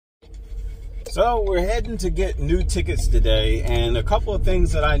So we're heading to get new tickets today, and a couple of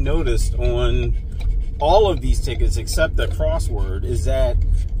things that I noticed on all of these tickets except the crossword is that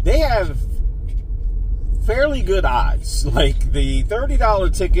they have fairly good odds. Like the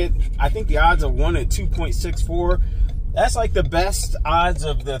 $30 ticket, I think the odds are 1 in 2.64. That's like the best odds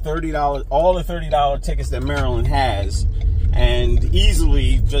of the $30, all the $30 tickets that Maryland has, and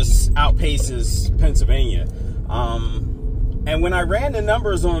easily just outpaces Pennsylvania. And when I ran the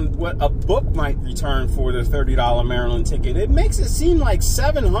numbers on what a book might return for the $30 Maryland ticket, it makes it seem like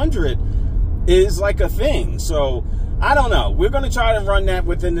 700 is like a thing. So I don't know. We're going to try to run that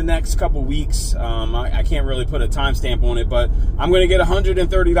within the next couple weeks. I can't really put a timestamp on it, but I'm going to get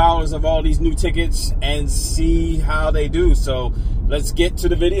 $130 of all these new tickets and see how they do. So let's get to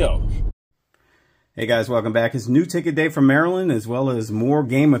the video. Hey guys, welcome back. It's new ticket day for Maryland, as well as more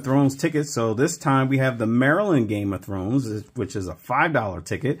Game of Thrones tickets. So this time we have the Maryland Game of Thrones, which is a $5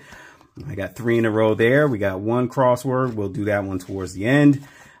 ticket. I got 3 in a row there. We got 1 crossword. We'll do that one towards the end.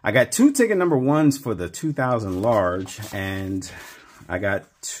 I got 2 ticket number 1s for the 2000 large, and I got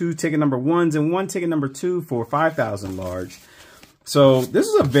 2 ticket number 1s and 1 ticket number 2 for 5000 large. So this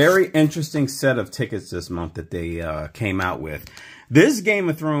is a very interesting set of tickets this month that they came out with. This Game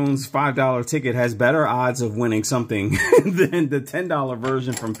of Thrones $5 ticket has better odds of winning something than the $10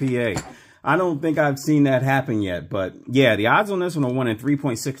 version from PA. I don't think I've seen that happen yet, but yeah, the odds on this one are 1 in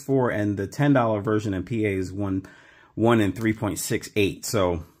 3.64, and the $10 version in PA is 1 in 3.68.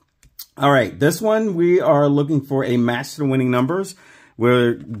 So, all right, this one we are looking for a match to winning numbers.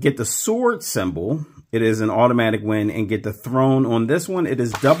 We'll get the sword symbol. It is an automatic win, and get the throne on this one. It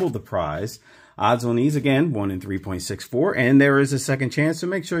is double the prize. Odds on these, again, 1 in 3.64, and there is a second chance, so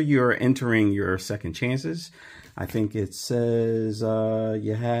make sure you're entering your second chances. I think it says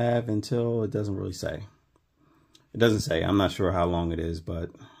you have until, it doesn't really say. It doesn't say. I'm not sure how long it is,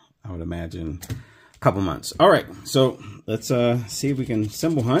 but I would imagine a couple months. All right, so let's see if we can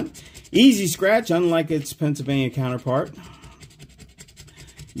symbol hunt. Easy scratch, unlike its Pennsylvania counterpart.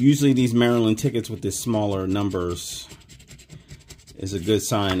 Usually these Maryland tickets with the smaller numbers is a good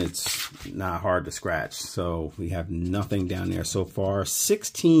sign. It's not hard to scratch. So we have nothing down there so far.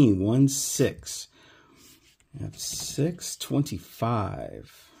 16, 1, 6. We have 6,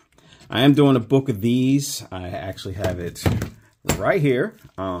 25. I am doing a book of these. I actually have it right here.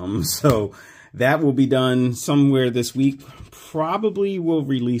 So that will be done somewhere this week. Probably will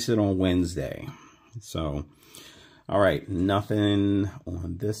release it on Wednesday. So, all right, nothing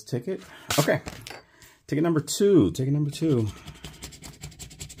on this ticket. Okay, ticket number 2. Ticket number 2.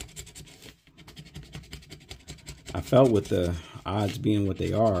 I felt with the odds being what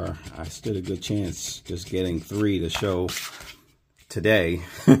they are, I stood a good chance just getting 3 to show today.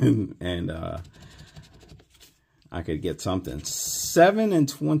 And I could get something. 7 and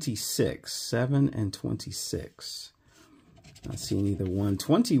 26. 7 and 26. Not seeing either one.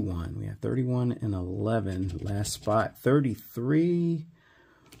 21. We have 31 and 11. Last spot. 33.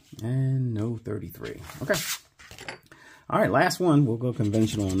 And no 33. Okay. All right, last one. We'll go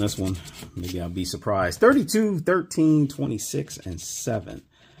conventional on this one. Maybe I'll be surprised. 32, 13, 26, and 7.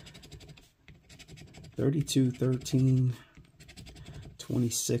 32, 13,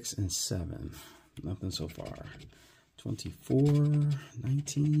 26, and 7. Nothing so far. 24,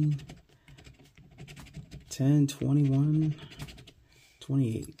 19, 10, 21,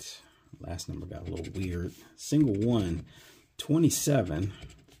 28. Last number got a little weird. Single 1, 27.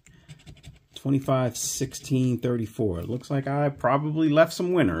 25, 16, 34. It looks like I probably left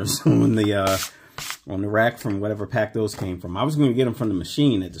some winners on the rack from whatever pack those came from. I was going to get them from the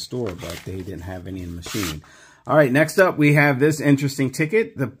machine at the store, but they didn't have any in the machine. All right, next up we have this interesting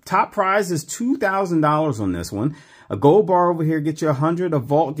ticket. The top prize is $2,000 on this one. A gold bar over here gets you 100. A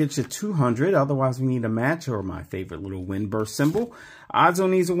vault gets you 200. Otherwise, we need a match, or my favorite little wind burst symbol. Odds on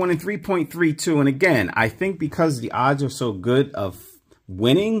these are 1 in 3.32. And again, I think because the odds are so good of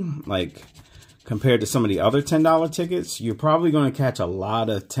winning, like compared to some of the other $10 tickets, you're probably going to catch a lot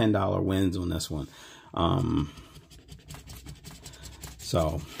of $10 wins on this one.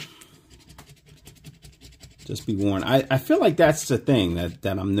 So just be warned. I feel like that's the thing that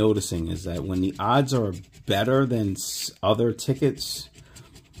I'm noticing, is that when the odds are better than other tickets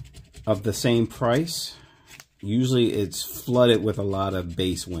of the same price, usually it's flooded with a lot of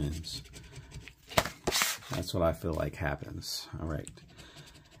base wins. That's what I feel like happens. All right.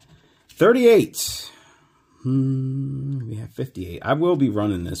 38. We have 58. I will be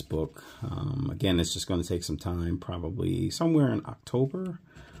running this book. Again, it's just going to take some time, probably somewhere in October.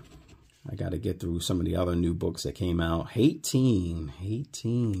 I got to get through some of the other new books that came out. 18.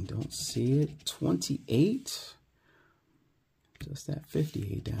 Don't see it. 28. Just that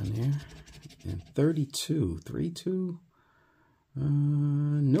 58 down there. And 32. 3-2.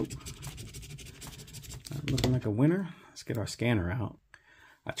 Nope. Not looking like a winner. Let's get our scanner out.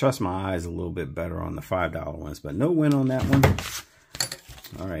 I trust my eyes a little bit better on the $5 ones, but no win on that one.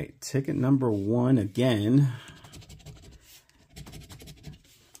 All right, ticket number 1 again.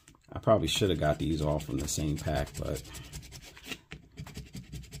 I probably should have got these all from the same pack, but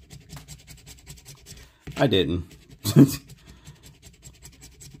I didn't.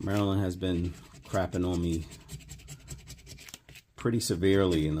 Maryland has been crapping on me pretty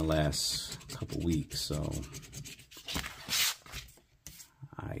severely in the last couple weeks, so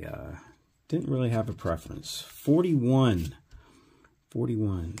I didn't really have a preference. 41.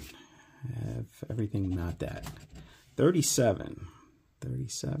 41. Have everything not that. 37.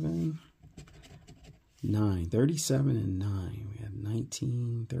 37. 9. 37 and 9. We have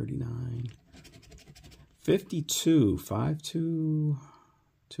 19, 39. 52. 52.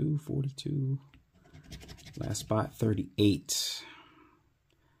 2, 42. Last spot, 38.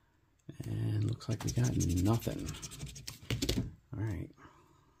 And looks like we got nothing. All right.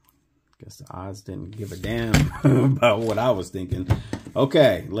 Guess the odds didn't give a damn about what I was thinking.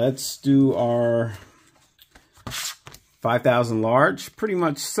 Okay, let's do our 5,000 large. Pretty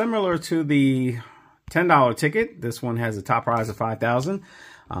much similar to the $10 ticket. This one has a top prize of 5,000.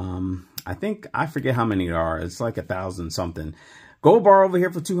 I forget how many there are. It's like 1,000 something. Gold bar over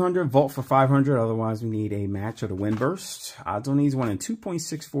here for 200, vault for 500. Otherwise, we need a match or the win burst. Odds on these one in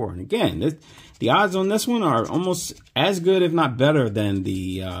 2.64. And again, the odds on this one are almost as good, if not better, than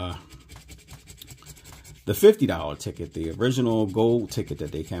the $50 ticket, the original gold ticket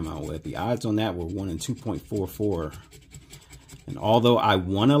that they came out with. The odds on that were 1 in 2.44. And although I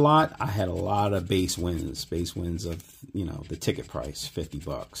won a lot, I had a lot of base wins of, you know, the ticket price, 50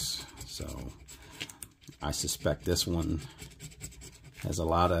 bucks. So I suspect this one has a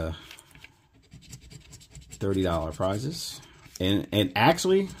lot of $30 prizes. And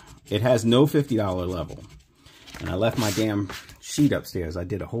actually, it has no $50 level. And I left my damn sheet upstairs. I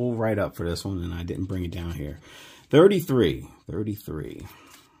did a whole write-up for this one, and I didn't bring it down here. 33. 33.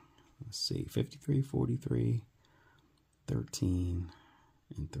 Let's see. 53, 43, 13,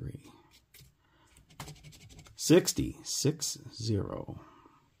 and 3. 60. 60.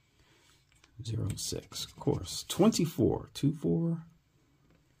 06. Of course. 24. 24.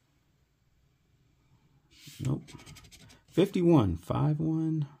 Nope. 51.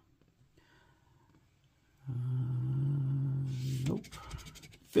 51. Nope.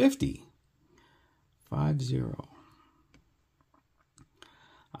 50. 50.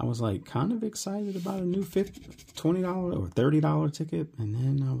 I was like kind of excited about a new $20 or $30 ticket, and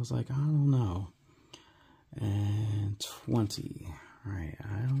then I was like, I don't know. And 20. All right,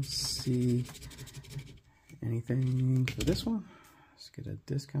 I don't see anything for this one. Let's get a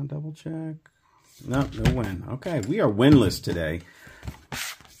discount double check. Nope, no win. Okay, we are winless today.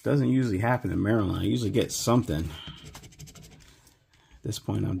 Doesn't usually happen in Maryland. I usually get something. At this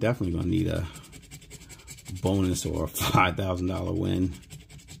point, I'm definitely going to need a bonus or a $5,000 win.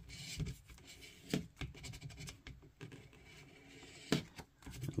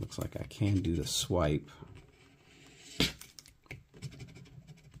 It looks like I can do the swipe.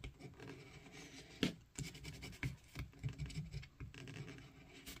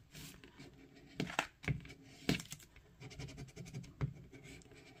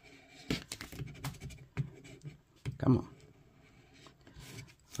 Come on.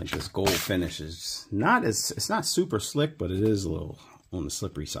 Like this gold finish is it's not super slick, but it is a little on the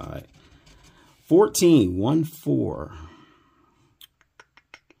slippery side. 14, 1, 4.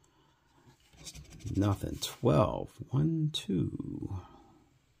 Nothing. 12, 1, 2.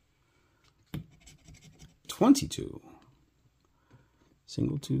 22.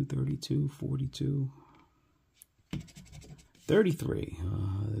 Single 2, 32, 42. 33.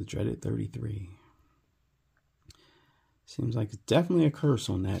 The dreaded 33. Seems like it's definitely a curse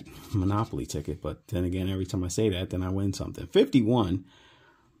on that Monopoly ticket, but then again, every time I say that, then I win something. 51,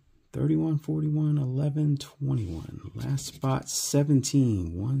 31, 41, 11, 21. Last spot,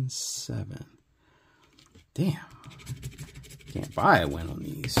 17, 1, 7. Damn. Can't buy a win on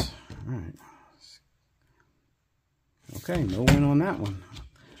these. All right. Okay, no win on that one.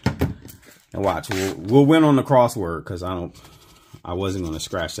 Now watch, we'll win on the crossword because I wasn't going to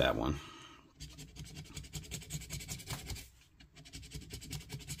scratch that one.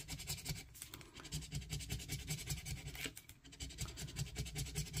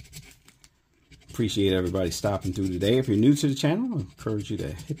 Appreciate everybody stopping through today. If you're new to the channel, I encourage you to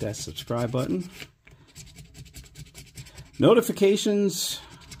hit that subscribe button. Notifications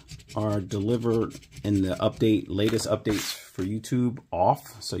are delivered in the latest updates for for YouTube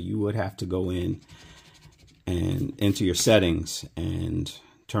off. So you would have to go in and enter your settings and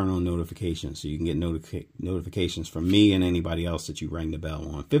turn on notifications so you can get notifications from me and anybody else that you rang the bell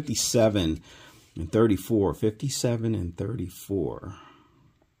on. 57 and 34, 57 and 34,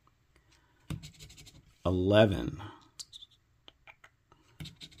 11,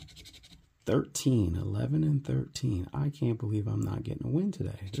 13, 11 and 13. I can't believe I'm not getting a win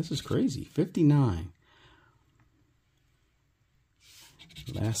today. This is crazy. 59.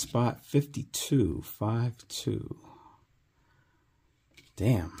 Last spot, 52, 5-2.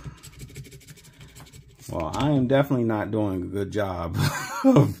 Damn. Well, I am definitely not doing a good job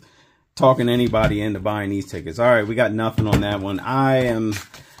of talking anybody into buying these tickets. All right, we got nothing on that one.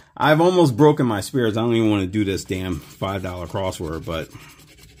 I've almost broken my spirits. I don't even want to do this damn $5 crossword, but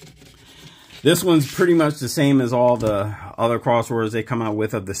this one's pretty much the same as all the other crosswords they come out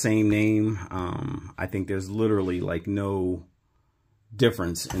with of the same name. I think there's literally like no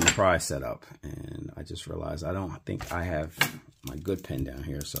difference in the prize setup, and I just realized I don't think I have my good pen down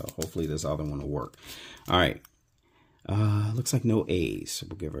here, so hopefully this other one will work. All right, looks like no A's, so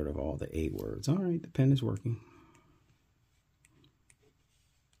we'll get rid of all the A words. All right, the pen is working.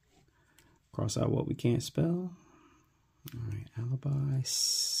 Cross out what we can't spell. All right, alibi,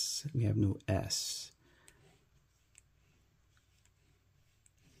 we have no S.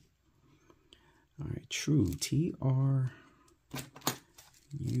 All right, true, T-R-U-E,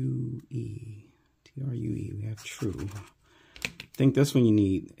 T-R-U-E, we have true. I think this one you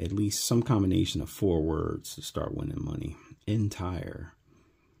need at least some combination of 4 words to start winning money. Entire.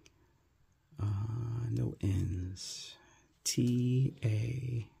 No N's. T-A.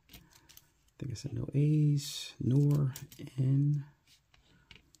 I think I said no A's. Nor. N.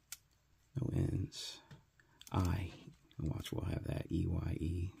 No N's. I. Watch, we'll have that.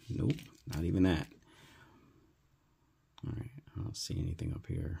 E-Y-E. Nope, not even that. All right, I don't see anything up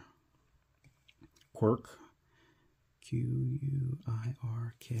here. Quirk.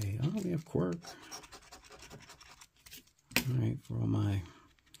 Q-U-I-R-K. Oh, we have quirk. All right, for all my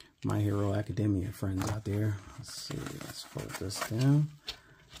My Hero Academia friends out there. Let's see, let's hold this down.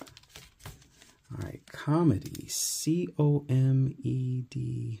 All right, comedy. C-O-M-E-D,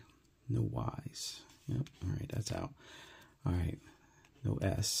 no Y's. Yep, all right, that's out. All right, no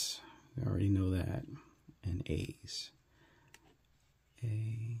S. We already know that. And A's.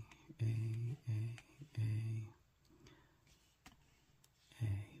 A.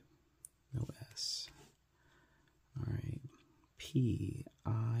 No S. All right.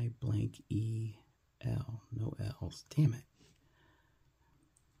 P-I-blank-E-L. No L's. Damn it.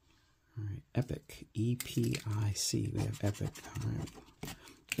 All right. Epic. E-P-I-C. We have epic. All right.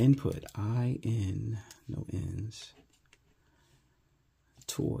 Input. I-N. No N's.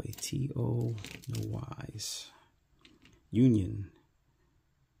 Toy. T-O. No Y's. Union.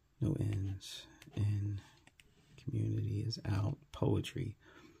 No N's. And community is out. Poetry.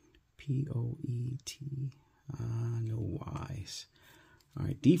 P-O-E-T. No Y's. All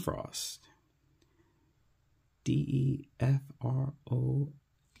right, defrost. D-E-F-R-O.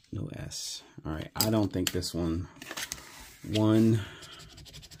 No S. All right, I don't think this one won.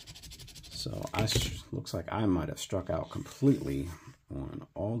 So looks like I might have struck out completely on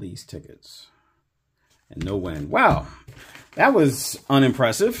all these tickets. And no win. Wow, that was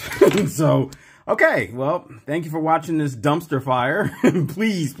unimpressive. So, okay, well, thank you for watching this dumpster fire.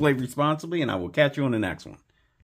 Please play responsibly, and I will catch you on the next one.